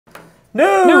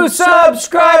New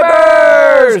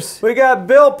subscribers! We got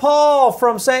Bill Paul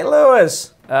from St.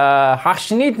 Louis. From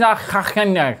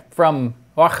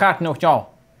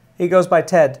He goes by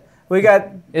Ted. We got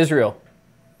Israel.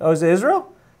 Oh, is it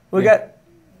Israel? We got.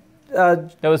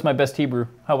 That was my best Hebrew.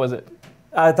 How was it?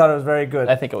 I thought it was very good.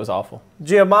 I think it was awful.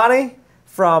 Giamatti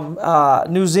from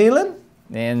New Zealand.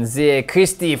 And the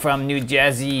Christie from New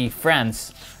Jersey,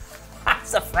 France.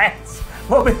 That's a France.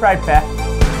 We'll be right back.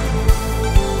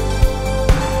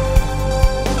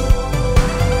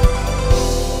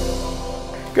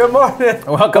 Good morning.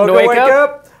 Welcome to Wake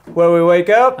Up, where we wake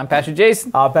up. I'm Pastor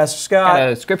Jason. I'm Pastor Scott. Got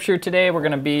a scripture today. We're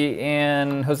going to be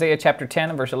in Hosea chapter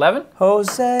 10 and verse 11.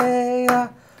 Hosea,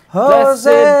 Blessed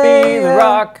be the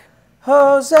rock.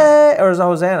 Hosea, or is it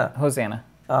Hosanna? Hosanna.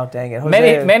 Oh, dang it.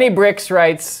 Hosea. Many Bricks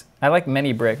writes, I like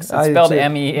Many Bricks. It's I do spelled too.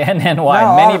 M-E-N-N-Y.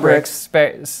 No, Many our Bricks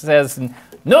says,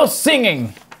 no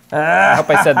singing. I hope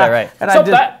I said that right.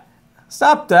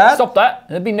 Stop that. Stop that.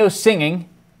 There'd be no singing.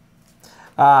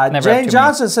 Jane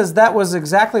Johnson says that was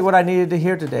exactly what I needed to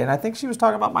hear today, and I think she was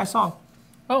talking about my song.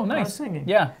 Oh, nice. I was singing.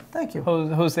 Yeah. Thank you.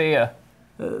 Hosea.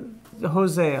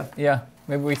 Hosea. Yeah.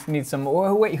 Maybe we need some.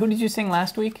 Oh, wait, who did you sing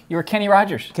last week? You were Kenny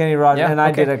Rogers. Kenny Rogers, Yeah? and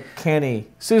I Okay. did a Kenny.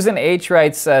 Susan H.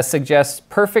 writes, suggests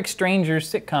Perfect Strangers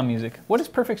sitcom music. What is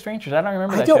Perfect Strangers? I don't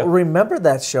remember that I don't show. remember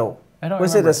that show. I don't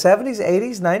Was remember. it the 70s,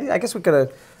 80s, 90s? I guess we could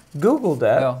have Googled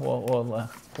that. Oh,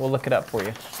 we'll look it up for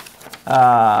you.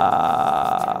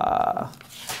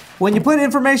 When you put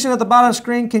information at the bottom of the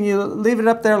screen, can you leave it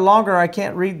up there longer? I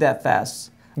can't read that fast.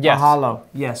 Yes. Mahalo.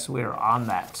 Yes, we're on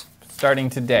that.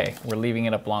 Starting today, we're leaving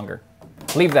it up longer.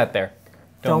 Leave that there.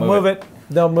 Don't move it.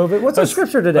 Don't move it. What's the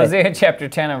scripture today? Hosea chapter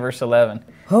 10 and verse 11.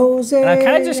 Hosea. And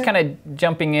I'm kind of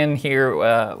jumping in here.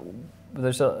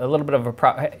 There's a little bit of a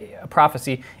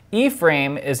prophecy.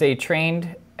 Ephraim is a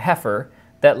trained heifer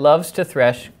that loves to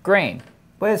thresh grain.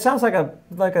 Wait, it sounds like a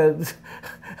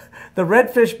the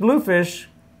red fish, blue fish,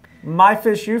 my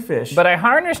fish, you fish. But I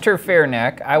harnessed her fair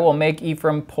neck. I will make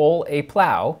Ephraim pull a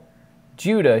plow.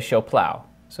 Judah shall plow.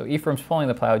 So Ephraim's pulling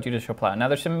the plow, Judah shall plow. Now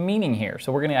there's some meaning here,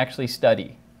 so we're going to actually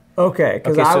study. Okay,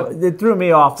 because Okay, it threw me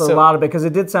off a lot of it because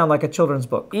it did sound like a children's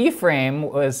book. Ephraim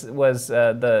was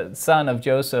the son of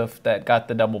Joseph that got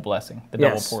the double blessing, the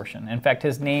double portion. In fact,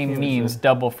 his name means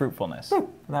double fruitfulness.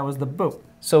 That was the boop.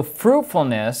 So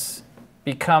fruitfulness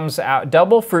becomes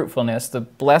double fruitfulness, the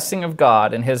blessing of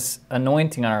God and His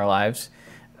anointing on our lives,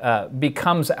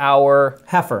 becomes our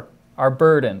Heifer. our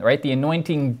burden, right? The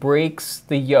anointing breaks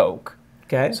the yoke.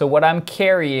 Okay. So what I'm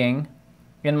carrying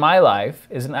in my life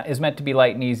is meant to be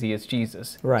light and easy. It's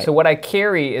Jesus. Right. So what I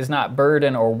carry is not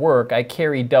burden or work. I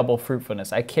carry double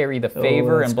fruitfulness. I carry the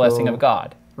favor and blessing of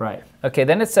God. Right. Okay,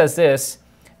 then it says this,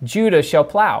 Judah shall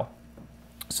plow.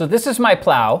 So this is my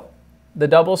plow, the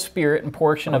double spirit and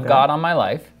portion of God on my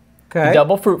life. Okay. The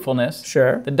double fruitfulness.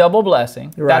 Sure. The double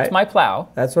blessing. Right. That's my plow.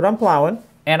 That's what I'm plowing.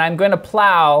 And I'm going to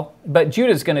plow, but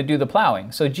Judah's going to do the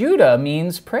plowing. So Judah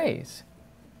means praise.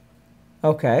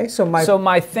 Okay. So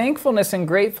my thankfulness and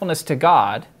gratefulness to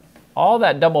God, all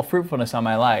that double fruitfulness on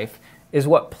my life, is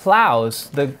what plows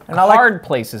the hard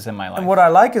places in my life. And what I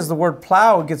like is the word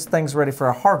plow gets things ready for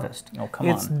a harvest. Oh, come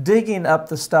It's on. digging up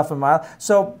the stuff in my life.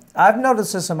 So I've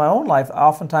noticed this in my own life.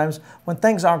 Oftentimes, when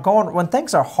things aren't going, when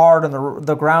things are hard and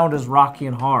the ground is rocky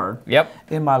and hard. Yep.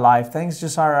 In my life, things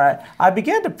just aren't right. I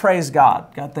began to praise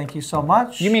God. God, thank you so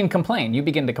much. You mean complain. You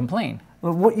begin to complain.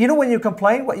 You know, when you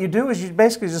complain, what you do is you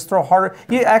basically just throw harder.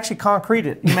 You actually concrete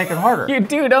it. You make it harder. You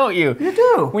do, don't you? You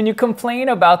do. When you complain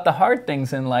about the hard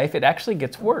things in life, it actually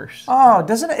gets worse. Oh,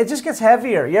 doesn't it? It just gets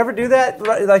heavier. You ever do that?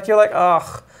 Like you're like,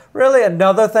 ugh, really?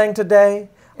 Another thing today?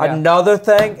 Yeah. Another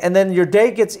thing? And then your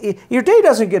day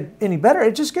doesn't get any better.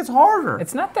 It just gets harder.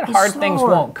 It's not that hard things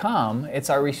won't come. It's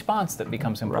our response that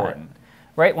becomes important.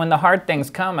 Right? When the hard things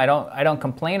come, I don't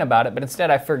complain about it, but instead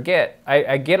I forget.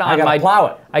 I get on my plow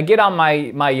it. I get on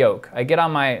my yoke. I get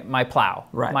on my plow.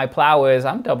 Right. My plow is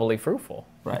I'm doubly fruitful.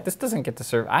 Right. Like, this doesn't get to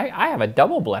serve. I have a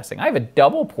double blessing. I have a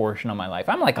double portion of my life.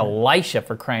 I'm like Elisha,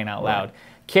 for crying out loud,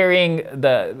 carrying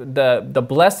the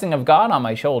blessing of God on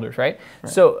my shoulders, right?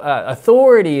 So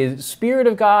authority, Spirit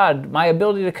of God, my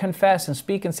ability to confess and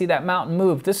speak and see that mountain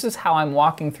move. This is how I'm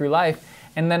walking through life.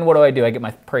 And then what do? I get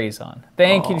my praise on.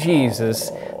 Thank you,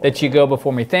 Jesus, that you go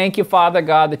before me. Thank you, Father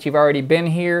God, that you've already been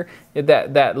here,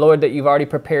 that Lord, that you've already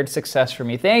prepared success for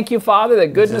me. Thank you, Father, that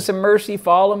goodness and mercy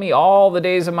follow me all the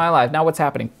days of my life. Now what's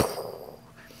happening?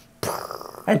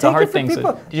 And It's a hard thing. Did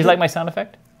you like my sound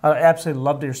effect? I absolutely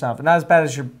loved your sound. Not as bad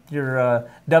as your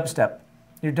dubstep.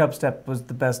 Your dubstep was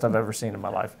the best I've ever seen in my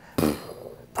life.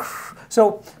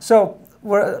 So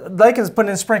Lakin's put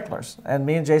in sprinklers, and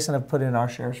me and Jason have put in our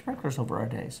share of sprinklers over our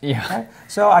days. Yeah. Right?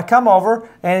 So I come over,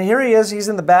 and here he is. He's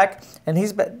in the back, and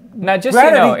he's... Now, just so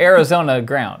you know, Arizona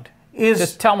ground.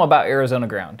 Just tell them about Arizona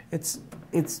ground. It's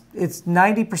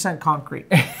 90% concrete.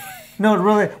 No,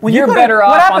 really. When You're better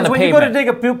off on the pavement. When you go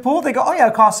to dig a pool, they go, oh yeah,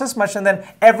 it costs this much. And then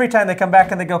every time they come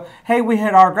back and they go, hey, we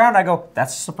hit our ground, I go,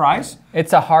 that's a surprise.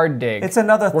 It's a hard dig. It's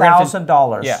another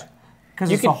 $1,000. Yeah. Because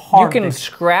it's a hard dig. You can dig.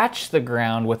 scratch the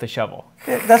ground with a shovel.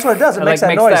 That's what it does. It makes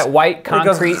that noise. Makes that white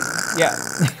concrete. Yeah.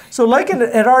 So Lakin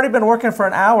had already been working for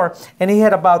an hour, and he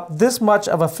had about this much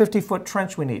of a 50-foot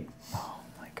trench we need.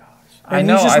 I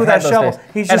know. He's just with that shovel.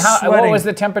 He's just sweating. What was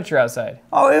the temperature outside?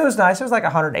 Oh, it was nice. It was like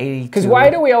 180. Because why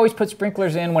do we always put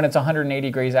sprinklers in when it's 180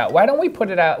 degrees out? Why don't we put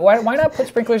it out? Why not put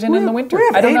sprinklers in the winter? We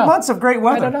have 8 months of great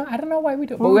weather. I don't know why we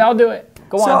do it, but we all do it.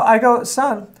 Go on. So I go,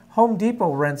 son, Home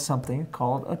Depot rents something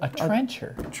called a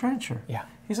trencher. A trencher. Yeah.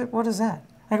 He's like, what is that?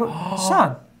 I go,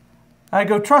 son. I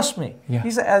go, trust me. Yeah.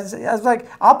 He's I was like,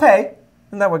 I'll pay.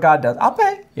 Isn't that what God does? I'll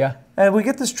pay. Yeah. And we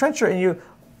get this trencher, and you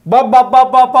bop, bop,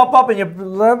 bop, bop, bop, bop,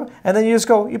 and then you just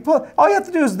go, you pull. All you have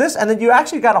to do is this, and then you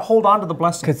actually got to hold on to the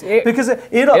blessing. Because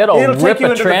it'll rip take you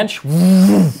a into trench.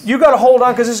 You got to hold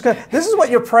on, because this is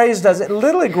what your praise does. It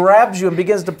literally grabs you and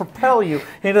begins to propel you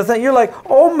into things. You're like,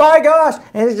 oh my gosh,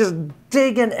 and it's just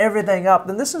digging everything up.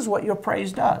 And this is what your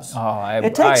praise does.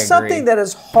 It takes something that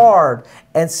is hard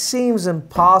and seems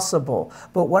impossible.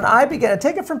 But when I begin,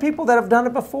 take it from people that have done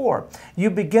it before, you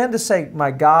begin to say,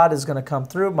 my God is going to come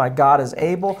through. My God is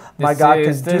able. My God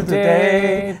can do the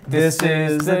day. This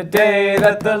is the day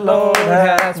that the Lord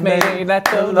has made. That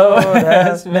the Lord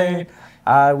has made.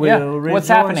 I will rejoice. What's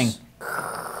happening?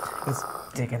 It's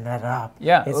digging that up.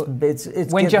 Yeah.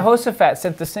 It's when Jehoshaphat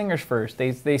sent the singers first,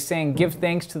 they sang, give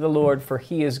thanks to the Lord, for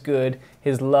he is good.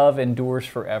 His love endures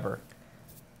forever.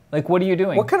 Like, what are you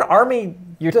doing? What kind of army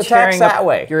attacks that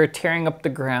way? You're tearing up the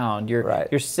ground.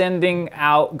 You're sending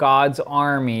out God's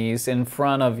armies in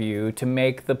front of you to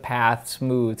make the path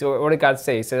smooth. What did God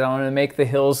say? He said, I'm going to make the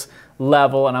hills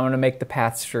level, and I'm going to make the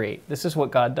path straight. This is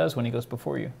what God does when he goes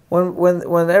before you.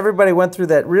 When everybody went through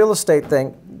that real estate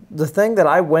thing, the thing that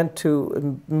I went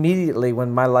to immediately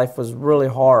when my life was really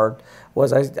hard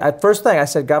was first thing I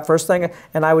said, God, first thing,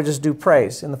 and I would just do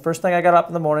praise. And the first thing I got up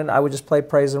in the morning, I would just play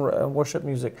praise and worship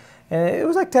music. And it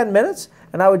was like 10 minutes,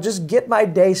 and I would just get my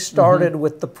day started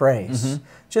with the praise.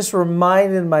 Just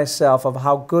reminding myself of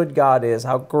how good God is,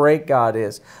 how great God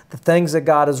is, the things that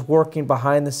God is working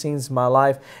behind the scenes in my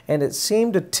life. And it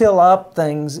seemed to till up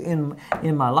things in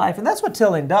my life. And that's what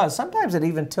tilling does. Sometimes it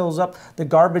even tills up the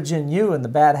garbage in you and the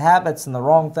bad habits and the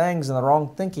wrong things and the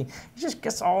wrong thinking. It just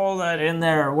gets all that in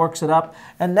there, works it up.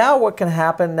 And now what can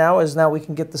happen now is we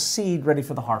can get the seed ready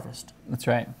for the harvest. That's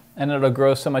right. And it'll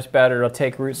grow so much better. It'll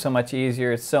take root so much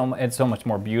easier. It's so much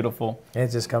more beautiful. It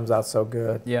just comes out so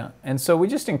good. Yeah. And so we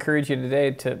just encourage you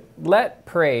today to let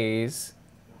praise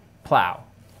plow.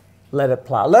 Let it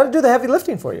plow. Let it do the heavy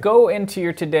lifting for you. Go into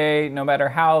your today, no matter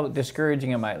how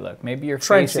discouraging it might look. Maybe you're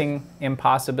facing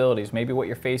impossibilities. Maybe what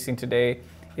you're facing today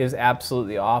is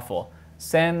absolutely awful.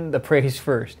 Send the praise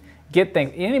first. Get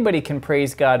thanks. Anybody can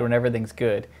praise God when everything's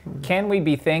good. Can we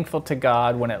be thankful to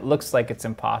God when it looks like it's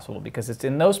impossible? Because it's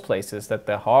in those places that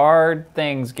the hard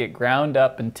things get ground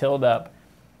up and tilled up.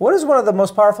 What is one of the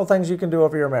most powerful things you can do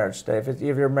over your marriage, Dave, if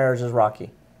your marriage is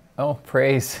rocky? Oh,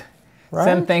 praise. Right?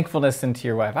 Send thankfulness into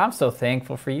your wife. I'm so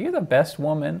thankful for you. You're the best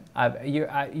woman.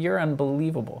 You're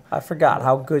unbelievable. I forgot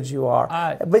how good you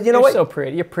are. But you know what? You're so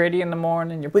pretty. You're pretty in the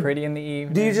morning. You're pretty in the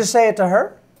evening. Do you just say it to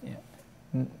her?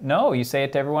 No, you say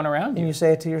it to everyone around you. And you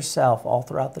say it to yourself all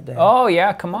throughout the day. Oh,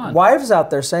 yeah, come on. Wives out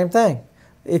there, same thing.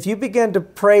 If you begin to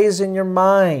praise in your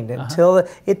mind until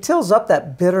it tills up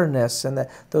that bitterness and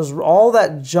all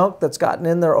that junk that's gotten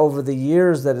in there over the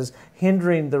years that is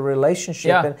hindering the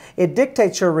relationship, and it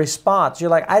dictates your response. You're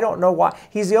like, I don't know why.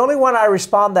 He's the only one I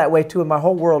respond that way to in my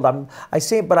whole world. I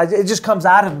see it, but it just comes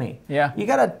out of me. Yeah. You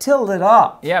got to till it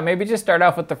up. Yeah, maybe just start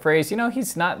off with the phrase,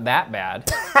 he's not that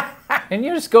bad. And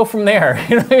you just go from there.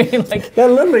 You know what I mean? Like, that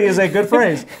literally is a good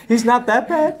phrase. He's not that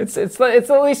bad. It's at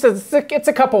least it's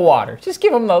a cup of water. Just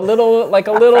give him a little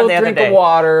drink of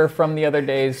water from the other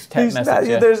day's text message.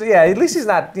 At least he's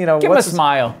not. Give him a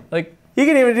smile. Like, you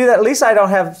can even do that. At least I don't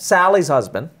have Sally's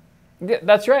husband. Yeah,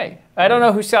 that's right. I don't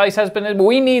know who Sally's husband is, but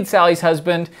we need Sally's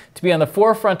husband to be on the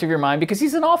forefront of your mind because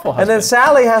he's an awful husband. And then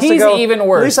Sally has to go. He's even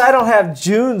worse. At least I don't have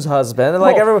June's husband.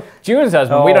 And June's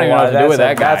husband. We don't even know what to do with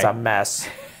that guy. That's a mess.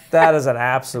 That is an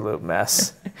absolute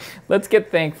mess. Let's get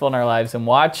thankful in our lives and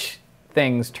watch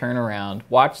things turn around.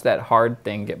 Watch that hard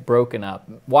thing get broken up.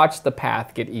 Watch the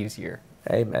path get easier.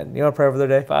 Amen. You want to pray over their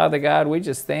day? Father God, we're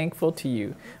just thankful to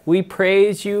you. We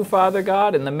praise you, Father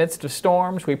God, in the midst of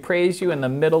storms. We praise you in the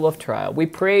middle of trial. We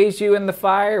praise you in the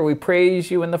fire. We praise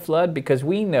you in the flood, because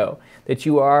we know that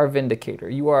you are our vindicator.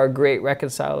 You are a great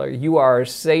reconciler. You are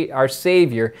our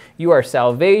Savior. You are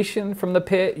salvation from the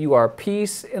pit. You are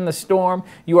peace in the storm.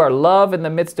 You are love in the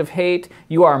midst of hate.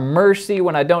 You are mercy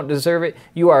when I don't deserve it.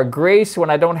 You are grace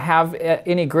when I don't have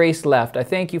any grace left. I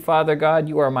thank you, Father God.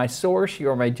 You are my source. You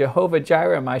are my Jehovah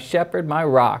Jireh, my shepherd, my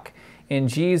rock. In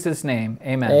Jesus' name,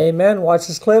 amen. Amen. Watch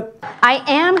this clip. I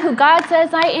am who God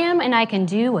says I am, and I can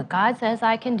do what God says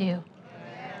I can do.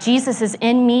 Jesus is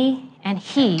in me, and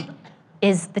he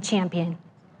is the champion.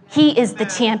 He is the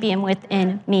champion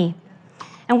within me.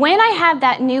 And when I have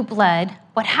that new blood,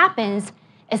 what happens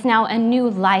is now a new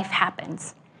life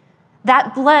happens.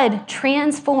 That blood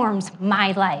transforms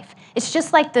my life. It's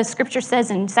just like the scripture says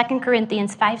in 2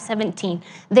 Corinthians 5:17.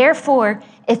 Therefore,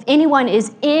 if anyone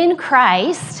is in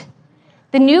Christ,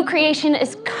 the new creation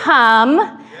is come,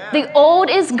 the old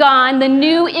is gone, the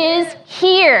new is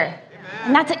here.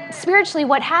 And that's spiritually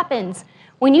what happens.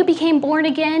 When you became born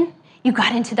again, you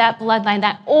got into that bloodline.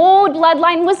 That old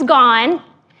bloodline was gone,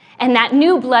 and that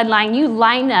new bloodline, you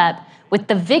line up with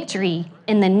the victory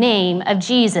in the name of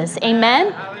Jesus.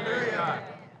 Amen? Hallelujah.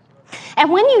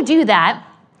 And when you do that,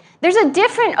 there's a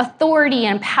different authority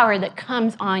and power that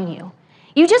comes on you.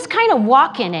 You just kind of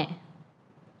walk in it.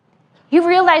 You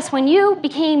realize when you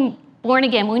became born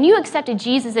again, when you accepted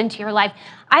Jesus into your life,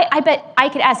 I bet I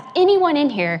could ask anyone in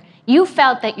here, you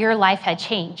felt that your life had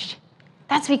changed.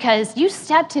 That's because you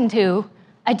stepped into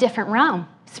a different realm.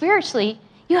 Spiritually,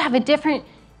 you have a different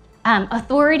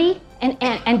authority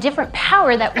and different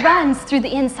power that runs through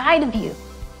the inside of you.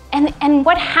 And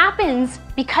what happens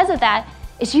because of that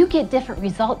is you get different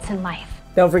results in life.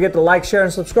 Don't forget to like, share,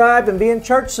 and subscribe, and be in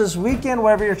church this weekend,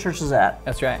 wherever your church is at.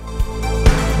 That's right.